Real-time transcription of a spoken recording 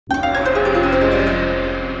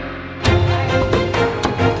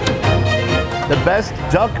the best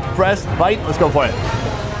duck breast bite. Let's go for it.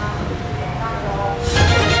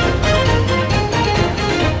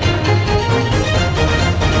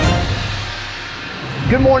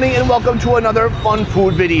 Good morning and welcome to another fun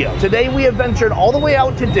food video. Today we have ventured all the way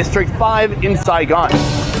out to District 5 in Saigon.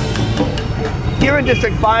 Here in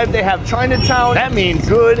District 5 they have Chinatown. That means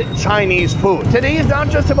good Chinese food. Today is not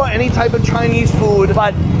just about any type of Chinese food,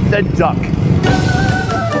 but the duck.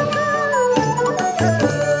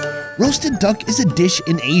 Roasted duck is a dish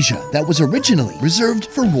in Asia that was originally reserved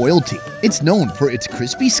for royalty. It's known for its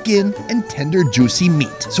crispy skin and tender, juicy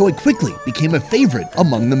meat, so it quickly became a favorite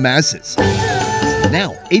among the masses.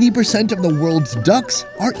 Now, 80% of the world's ducks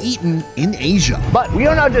are eaten in Asia. But we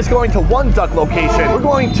are not just going to one duck location, we're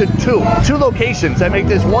going to two locations that make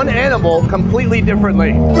this one animal completely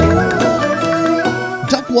differently.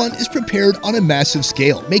 Duck 1 is prepared on a massive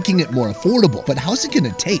scale, making it more affordable. But how's it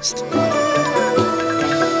gonna taste?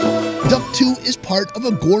 Duck 2 is part of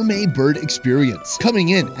a gourmet bird experience, coming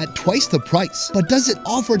in at twice the price. But does it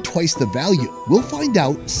offer twice the value? We'll find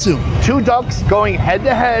out soon. Two ducks going head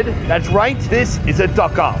to head. That's right, this is a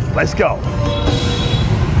duck off. Let's go.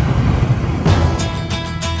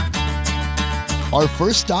 Our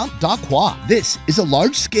first stop, QUAY. This is a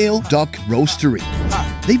large-scale duck roastery.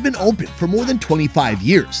 They've been open for more than 25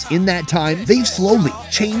 years. In that time, they've slowly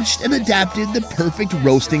changed and adapted the perfect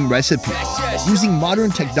roasting recipe, using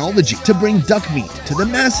modern technology to bring duck meat to the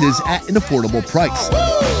masses at an affordable price.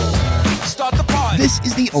 This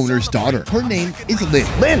is the owner's daughter. Her name is Lin.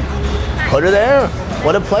 Lin, put her there.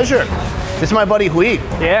 What a pleasure. This is my buddy Hui.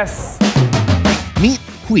 Yes. Meet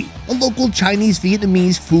Hui, a local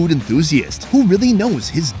Chinese-Vietnamese food enthusiast who really knows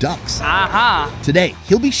his ducks. Today,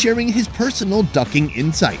 he'll be sharing his personal ducking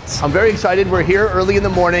insights. I'm very excited. We're here early in the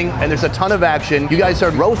morning and there's a ton of action. You guys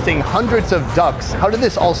are roasting hundreds of ducks. How did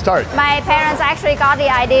this all start? My parents actually got the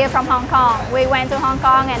idea from Hong Kong. We went to Hong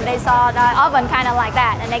Kong and they saw the oven kind of like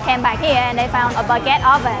that, and they came back here and they found a baguette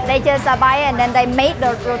oven. They just buy it and then they made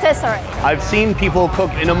the rotisserie. I've seen people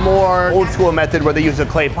cook in a more old school method where they use a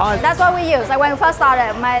clay pot. That's what we use. Like when we first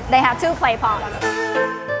started, they have two clay pots.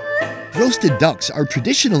 Roasted ducks are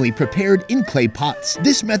traditionally prepared in clay pots.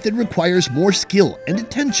 This method requires more skill and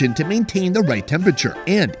attention to maintain the right temperature,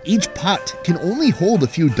 and each pot can only hold a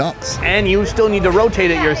few ducks. And you still need to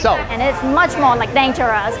rotate it yourself. And it's much more like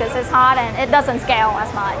dangerous because it's hot and it doesn't scale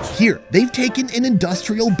as much. Here, they've taken an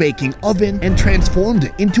industrial baking oven and transformed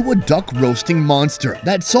it into a duck roasting monster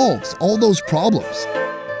that solves all those problems.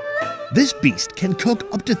 This beast can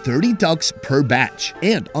cook up to 30 ducks per batch,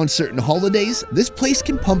 and on certain holidays, this place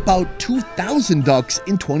can pump out 2,000 ducks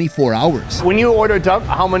in 24 hours. When you order duck,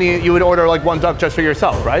 how many you would order? Like one duck just for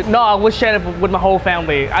yourself, right? No, I would share it with my whole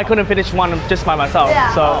family. I couldn't finish one just by myself.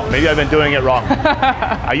 Yeah. So Maybe I've been doing it wrong.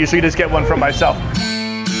 I usually just get one from myself.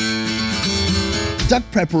 Duck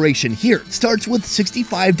preparation here starts with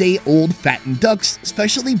 65-day-old fattened ducks,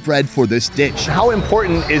 specially bred for this dish. How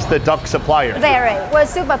important is the duck supplier? Very. We're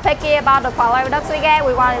super picky about the quality of ducks we get.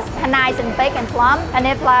 We want it nice and big and plump. And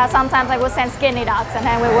if sometimes I would send skinny ducks, and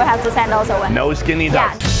then we will have to send those away. No skinny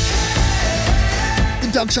ducks. Yeah.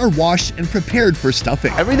 The ducks are washed and prepared for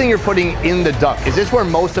stuffing. Everything you're putting in the duck, is this where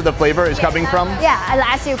most of the flavor is coming from? Yeah, and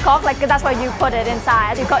as you cook, like that's where you put it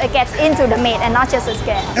inside. As you cook, it gets into the meat and not just the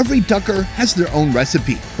skin. Every ducker has their own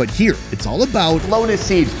recipe, but here it's all about Lotus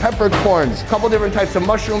seeds, peppercorns, a couple different types of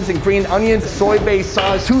mushrooms and green onions, soy-based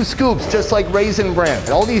sauce, 2 scoops, just like Raisin Bran. And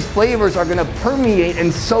all these flavors are gonna permeate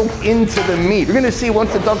and soak into the meat. You're gonna see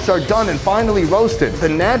once the ducks are done and finally roasted, the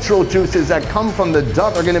natural juices that come from the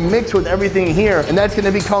duck are gonna mix with everything here, and that's gonna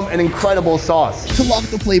become an incredible sauce. to lock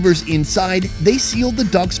the flavors inside. They seal the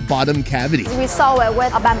duck's bottom cavity. We sew it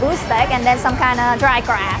with a bamboo stick and then some kind of dry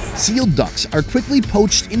grass. Sealed ducks are quickly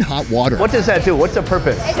poached in hot water. What does that do? What's the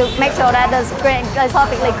purpose? To make sure that the skin is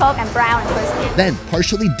perfectly cooked and brown and crispy. Then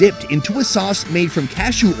partially dipped into a sauce made from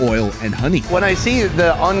cashew oil and honey. When I see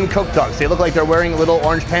the uncooked ducks, they look like they're wearing little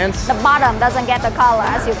orange pants. The bottom doesn't get the color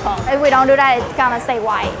as you cook. If we don't do that, it's gonna stay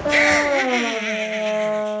white.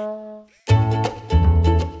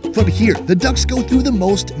 From here, the ducks go through the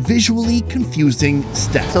most visually confusing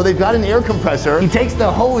steps. So they've got an air compressor. He takes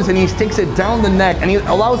the hose and he sticks it down the neck and he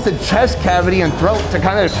allows the chest cavity and throat to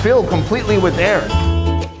kind of fill completely with air.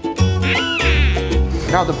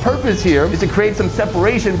 Now the purpose here is to create some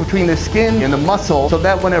separation between the skin and the muscle so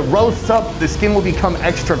that when it roasts up, the skin will become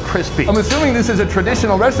extra crispy. I'm assuming this is a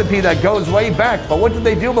traditional recipe that goes way back, but what did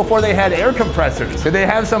they do before they had air compressors? Did they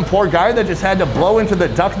have some poor guy that just had to blow into the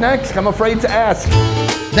duck necks? I'm afraid to ask.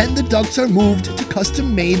 Then the ducks are moved to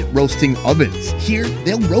custom-made roasting ovens. Here,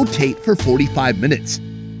 they'll rotate for 45 minutes.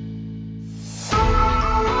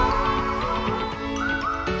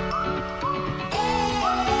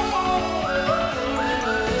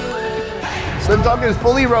 The duck is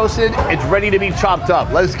fully roasted. It's ready to be chopped up.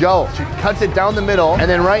 Let's go. She cuts it down the middle, and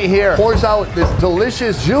then right here, pours out this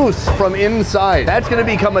delicious juice from inside. That's gonna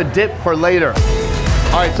become a dip for later.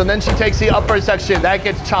 All right, so then she takes the upper section. That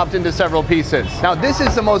gets chopped into several pieces. Now, this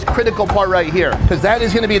is the most critical part right here, because that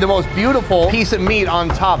is gonna be the most beautiful piece of meat on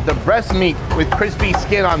top. The breast meat with crispy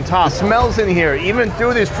skin on top. The smells in here, even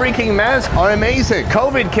through this freaking mask, are amazing.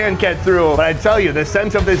 COVID can't get through, but I tell you, the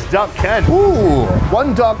scent of this duck can. Ooh,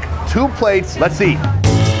 1 duck, 2 plates. Let's see.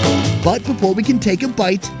 But before we can take a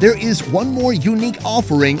bite, there is one more unique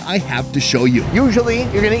offering I have to show you. Usually,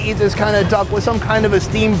 you're gonna eat this kind of duck with some kind of a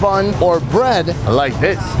steamed bun or bread like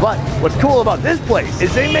this. But what's cool about this place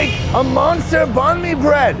is they make a monster banh mi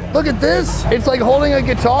bread. Look at this. It's like holding a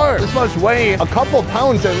guitar. This must weigh a couple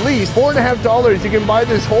pounds at least. $4.50, you can buy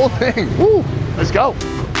this whole thing. Woo, let's go.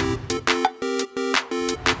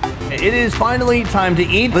 It is finally time to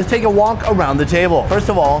eat. Let's take a walk around the table. First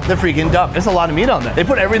of all, the freaking duck. There's a lot of meat on there. They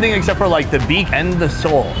put everything except for like the beak and the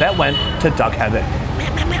soul. That went to duck heaven.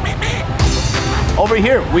 Over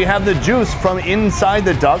here, we have the juice from inside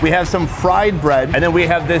the duck. We have some fried bread, and then we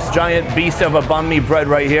have this giant beast of a banh mi bread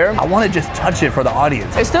right here. I want to just touch it for the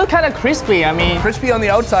audience. It's still kind of crispy, I mean. Crispy on the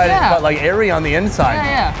outside, but like airy on the inside.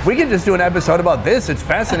 Yeah. We can just do an episode about this. It's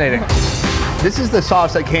fascinating. This is the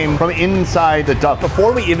sauce that came from inside the duck.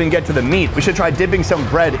 Before we even get to the meat, we should try dipping some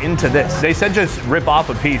bread into this. They said just rip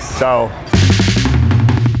off a piece, so.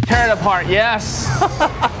 Tear it apart, yes.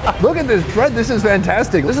 Look at this bread, this is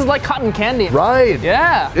fantastic. This is like cotton candy. Right.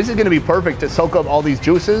 Yeah. This is gonna be perfect to soak up all these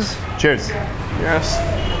juices. Cheers. Yes.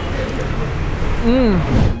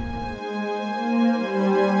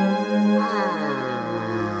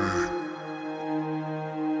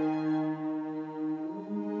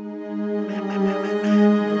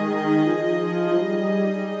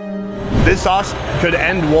 This sauce could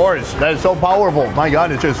end wars. That is so powerful. My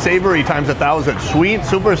God, it's just savory times 1,000. Sweet,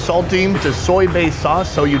 super salty. It's a soy-based sauce,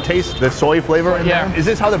 so you taste the soy flavor in there. Is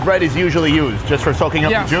this how the bread is usually used, just for soaking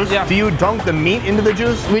up the juice? Yeah. Do you dunk the meat into the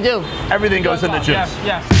juice? We do. Everything goes in the juice.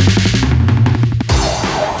 Yes.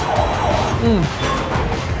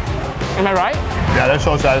 Am I right? Yeah, that's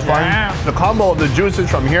so satisfying. Yeah. The combo of the juices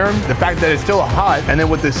from here, the fact that it's still hot, and then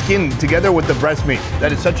with the skin together with the breast meat,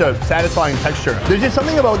 that is such a satisfying texture. There's just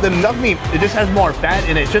something about the duck meat, it just has more fat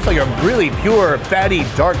in it. It's just like a really pure, fatty,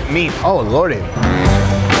 dark meat. Oh, Lordy.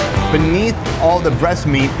 Beneath all the breast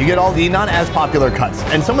meat, you get all the not as popular cuts.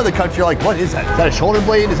 And some of the cuts, you're like, what is that? Is that a shoulder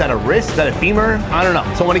blade? Is that a wrist? Is that a femur? I don't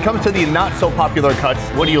know. So when it comes to the not so popular cuts,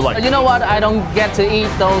 what do you like? You know what? I don't get to eat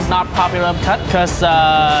those not popular cuts because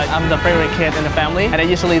I'm the favorite kid in the family, and I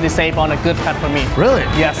usually they save on a good cut for me. Really?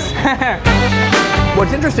 Yes.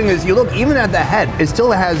 What's interesting is you look even at the head, it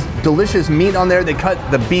still has delicious meat on there. They cut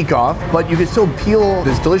the beak off, but you can still peel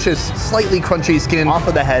this delicious, slightly crunchy skin off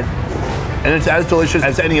of the head. And it's as delicious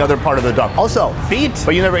as any other part of the duck. Also, feet,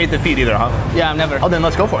 but you never ate the feet either, huh? Yeah, I've never. Oh, then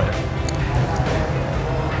let's go for it.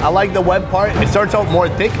 I like the web part. It starts out more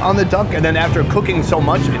thick on the duck, and then after cooking so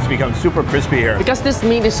much, it's become super crispy here. Because this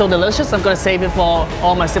meat is so delicious, I'm gonna save it for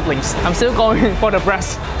all my siblings. I'm still going for the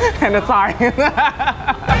breast and the thigh.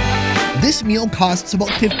 This meal costs about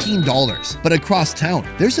 $15, but across town,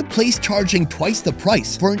 there's a place charging twice the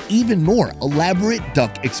price for an even more elaborate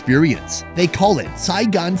duck experience. They call it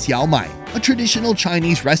Saigon Xiao Mai, a traditional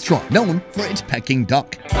Chinese restaurant known for its Peking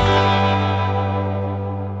duck.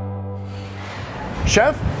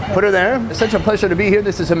 Chef, put her there. It's such a pleasure to be here.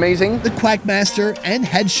 This is amazing. The quackmaster and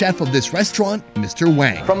head chef of this restaurant, Mr.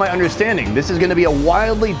 Wang. From my understanding, this is going to be a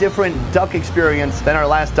wildly different duck experience than our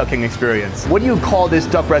last ducking experience. What do you call this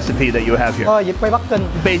duck recipe that you have here?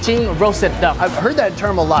 Beijing roasted duck. I've heard that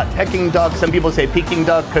term a lot. Peking duck. Some people say Peking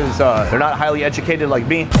duck because they're not highly educated like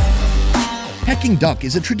me. Peking duck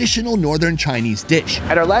is a traditional northern Chinese dish.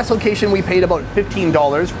 At our last location, we paid about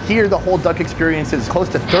 $15. Here, the whole duck experience is close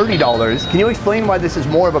to $30. Can you explain why this is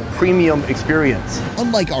more of a premium experience?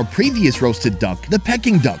 Unlike our previous roasted duck, the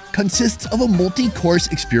Peking duck consists of a multi-course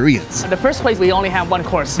experience. The first place, we only have 1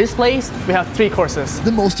 course. This place, we have 3 courses.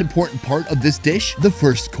 The most important part of this dish, the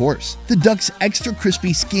first course. The duck's extra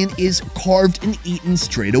crispy skin is carved and eaten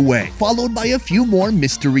straight away, followed by a few more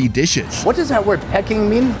mystery dishes. What does that word Peking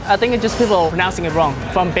mean? I think it's just people pronouncing it wrong.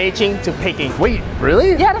 From Beijing to Peking. Wait,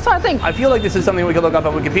 really? Yeah, that's what I think. I feel like this is something we could look up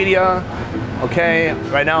on Wikipedia. Okay,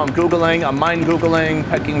 right now I'm Googling, I'm mind Googling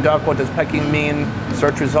Peking duck. What does Peking mean?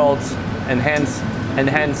 Search results, enhance.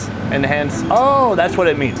 Oh, that's what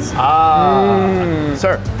it means.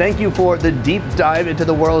 Sir, thank you for the deep dive into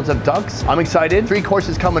the worlds of ducks. I'm excited. 3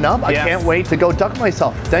 courses coming up. I can't wait to go duck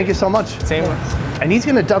myself. Thank you so much. Same. And he's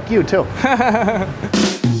gonna duck you too.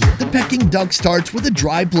 The Cooking duck starts with a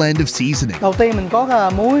dry blend of seasoning. Đầu tiên mình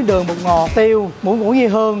có muối, đường, bột ngọt, tiêu, muối ngũ vị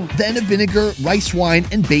hương. Then a vinegar, rice wine,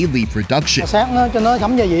 and bay leaf reduction. Sát nó cho nó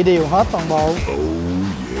thấm gia vị đều hết toàn bộ.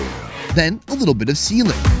 Then a little bit of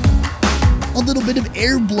sealing. A little bit of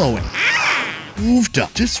air blowing. Oofed up.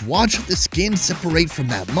 Just watch the skin separate from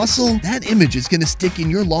that muscle. That image is gonna stick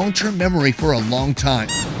in your long-term memory for a long time.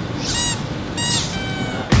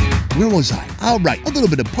 Where was I? All right, a little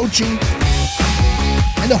bit of poaching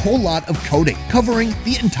and a whole lot of coating, covering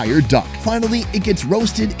the entire duck. Finally, it gets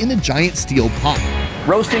roasted in a giant steel pot.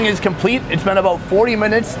 Roasting is complete. It's been about 40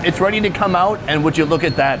 minutes. It's ready to come out, and would you look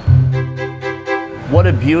at that? What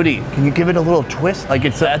a beauty. Can you give it a little twist? Like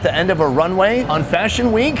it's at the end of a runway on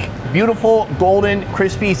Fashion Week. Beautiful, golden,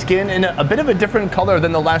 crispy skin in a bit of a different color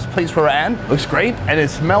than the last place we were at. Looks great, and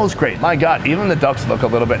it smells great. My God, even the ducks look a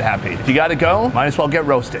little bit happy. If you gotta go, might as well get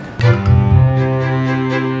roasted.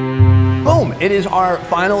 Boom, it is our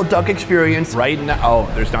final duck experience right now.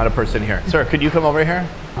 Oh, there's not a person here. Sir, could you come over here?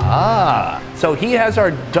 Ah, so he has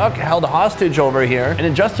our duck held hostage over here, and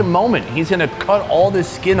in just a moment, he's gonna cut all this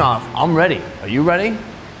skin off. I'm ready. Are you ready?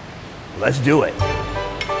 Let's do it.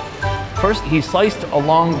 First, he sliced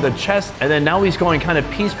along the chest, and then now he's going kind of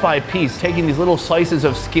piece by piece, taking these little slices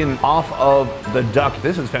of skin off of the duck.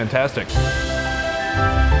 This is fantastic.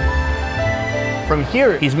 From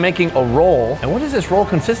here, he's making a roll. And what does this roll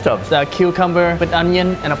consist of? The cucumber with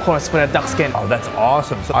onion and of course with a duck skin. Oh, that's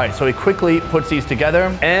awesome. So, all right, so he quickly puts these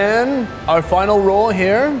together. And our final roll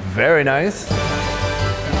here, very nice.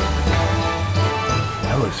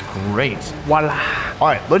 That looks great. Voila. All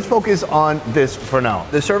right, let's focus on this for now.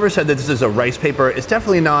 The server said that this is a rice paper. It's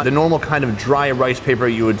definitely not the normal kind of dry rice paper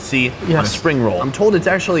you would see on a spring roll. I'm told it's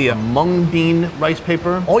actually a mung bean rice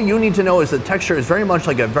paper. All you need to know is the texture is very much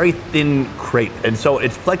like a very thin crepe. And so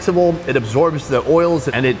it's flexible, it absorbs the oils,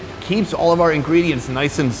 and it keeps all of our ingredients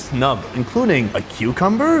nice and snug, including a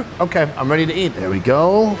cucumber. Okay, I'm ready to eat. There we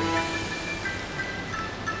go.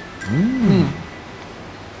 Mmm.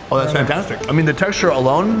 Oh, that's fantastic. I mean, the texture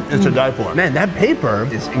alone is to die for. Man, that paper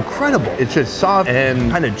is incredible. It's just soft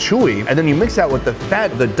and kind of chewy. And then you mix that with the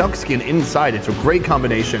fat, the duck skin inside. It's a great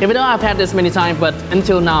combination. Even though I've had this many times, but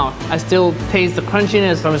until now, I still taste the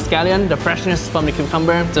crunchiness from the scallion, the freshness from the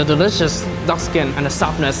cucumber, the delicious duck skin, and the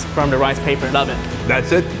softness from the rice paper. Love it.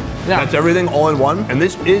 That's it. Yeah. That's everything all in one. And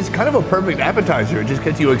this is kind of a perfect appetizer. It just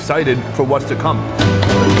gets you excited for what's to come.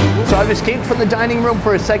 So I've escaped from the dining room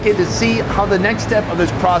for a second to see how the next step of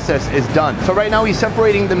this process is done. So right now he's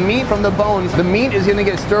separating the meat from the bones. The meat is gonna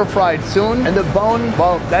get stir-fried soon, and the bone,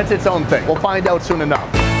 well, that's its own thing. We'll find out soon enough.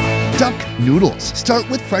 Duck noodles. Start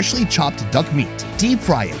with freshly chopped duck meat. Deep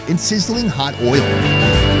fry it in sizzling hot oil.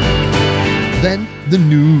 Then the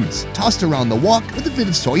nudes, tossed around the wok with a bit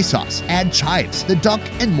of soy sauce. Add chives, the duck,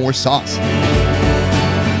 and more sauce.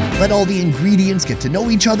 Let all the ingredients get to know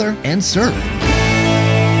each other and serve.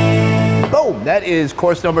 Boom, that is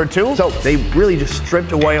course number 2. So they really just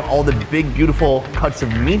stripped away all the big, beautiful cuts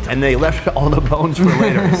of meat, and they left all the bones for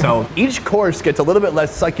later. So each course gets a little bit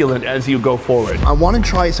less succulent as you go forward. I want to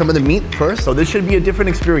try some of the meat first, so this should be a different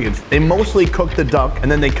experience. They mostly cook the duck, and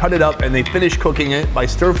then they cut it up, and they finish cooking it by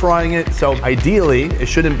stir-frying it. So ideally, it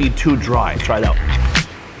shouldn't be too dry. Try it out.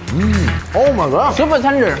 Oh my God. Super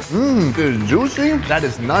tender. It's juicy. That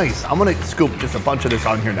is nice. I'm gonna scoop just a bunch of this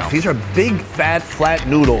on here now. These are big, fat, flat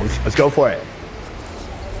noodles. Let's go for it.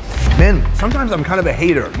 Man, sometimes I'm kind of a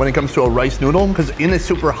hater when it comes to a rice noodle, because in a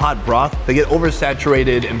super hot broth, they get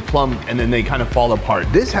oversaturated and plump, and then they kind of fall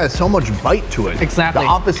apart. This has so much bite to it. Exactly. The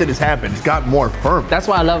opposite has happened. It's got more firm. That's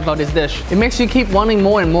what I love about this dish. It makes you keep wanting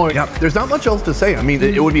more and more. Yeah, there's not much else to say. I mean,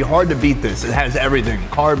 it would be hard to beat this. It has everything.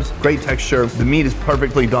 Carbs, great texture. The meat is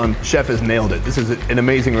perfectly done. Chef has nailed it. This is an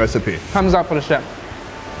amazing recipe. Thumbs up for the chef.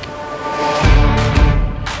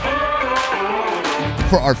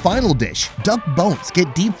 For our final dish, duck bones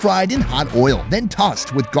get deep fried in hot oil, then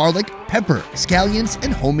tossed with garlic, pepper, scallions,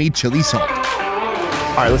 and homemade chili salt.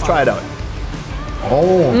 All right, let's try it out.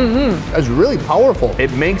 Oh, that's really powerful.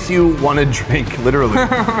 It makes you want to drink, literally.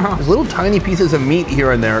 There's little tiny pieces of meat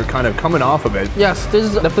here and there kind of coming off of it. Yes, this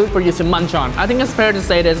is the food for you to munch on. I think it's fair to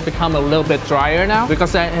say that it's become a little bit drier now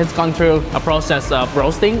because it's gone through a process of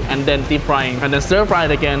roasting and then deep frying and then stir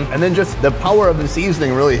fried again. And then just the power of the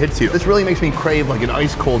seasoning really hits you. This really makes me crave like an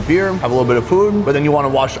ice cold beer, have a little bit of food, but then you want to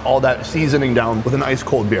wash all that seasoning down with an ice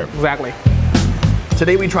cold beer. Exactly.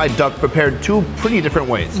 Today we tried duck prepared two pretty different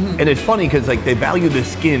ways. And it's funny because like they value the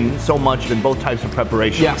skin so much in both types of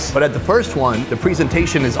preparation. Yes. But at the first one, the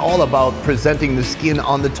presentation is all about presenting the skin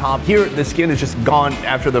on the top. Here, the skin is just gone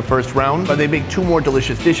after the first round, but they make two more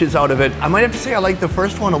delicious dishes out of it. I might have to say I like the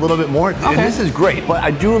first one a little bit more. And this is great, but I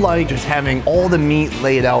do like just having all the meat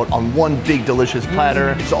laid out on one big delicious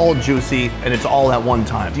platter. It's all juicy and it's all at one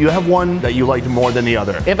time. Do you have one that you liked more than the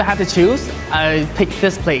other? If I had to choose, I pick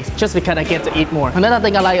this place just because I get to eat more. Another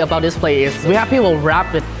thing I like about this place is we have people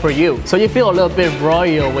wrap it for you. So you feel a little bit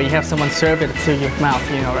royal when you have someone serve it to your mouth,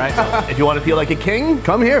 you know, right? If you want to feel like a king,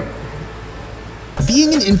 come here.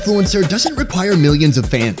 Being an influencer doesn't require millions of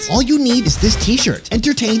fans. All you need is this t-shirt.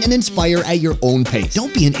 Entertain and inspire at your own pace.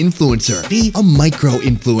 Don't be an influencer. Be a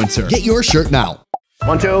micro-influencer. Get your shirt now.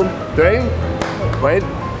 1, 2, 3. Wait.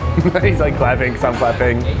 He's like clapping, because I'm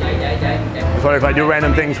clapping. I was wondering if I do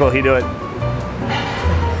random things, will he do it?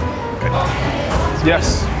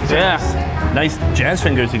 Yes. Yeah. Nice jazz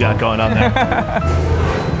fingers you got going on there.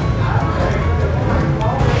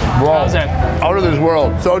 Wow. How's it? Out of this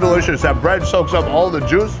world. So delicious. That bread soaks up all the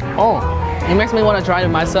juice. Oh, it makes me want to try it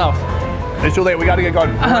myself. It's too late. We got to get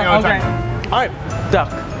going. Okay. All right.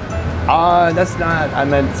 Duck. That's not. I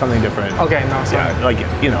meant something different. Okay, no, sorry.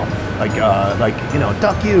 Yeah, like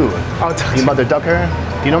duck you. Oh, duck You mother ducker.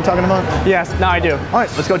 Do you know what I'm talking about? Yes, now I do. All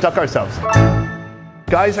right, let's go duck ourselves.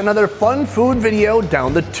 Guys, another fun food video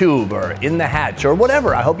down the tube or in the hatch or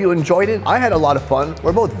whatever. I hope you enjoyed it. I had a lot of fun.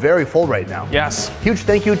 We're both very full right now. Yes. Huge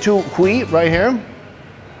thank you to QUAY right here.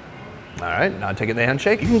 All right, now taking the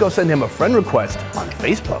handshake. You can go send him a friend request on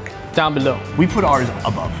Facebook. Down below. We put ours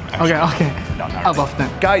above, actually. Okay. No, not Above really.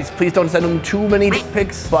 them. Guys, please don't send them too many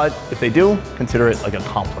pics, but if they do, consider it like a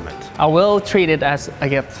compliment. I will treat it as a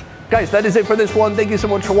gift. Guys, that is it for this one. Thank you so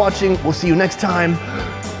much for watching. We'll see you next time.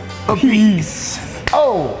 Peace.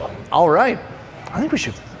 Oh, all right. I think we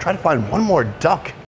should try to find one more duck.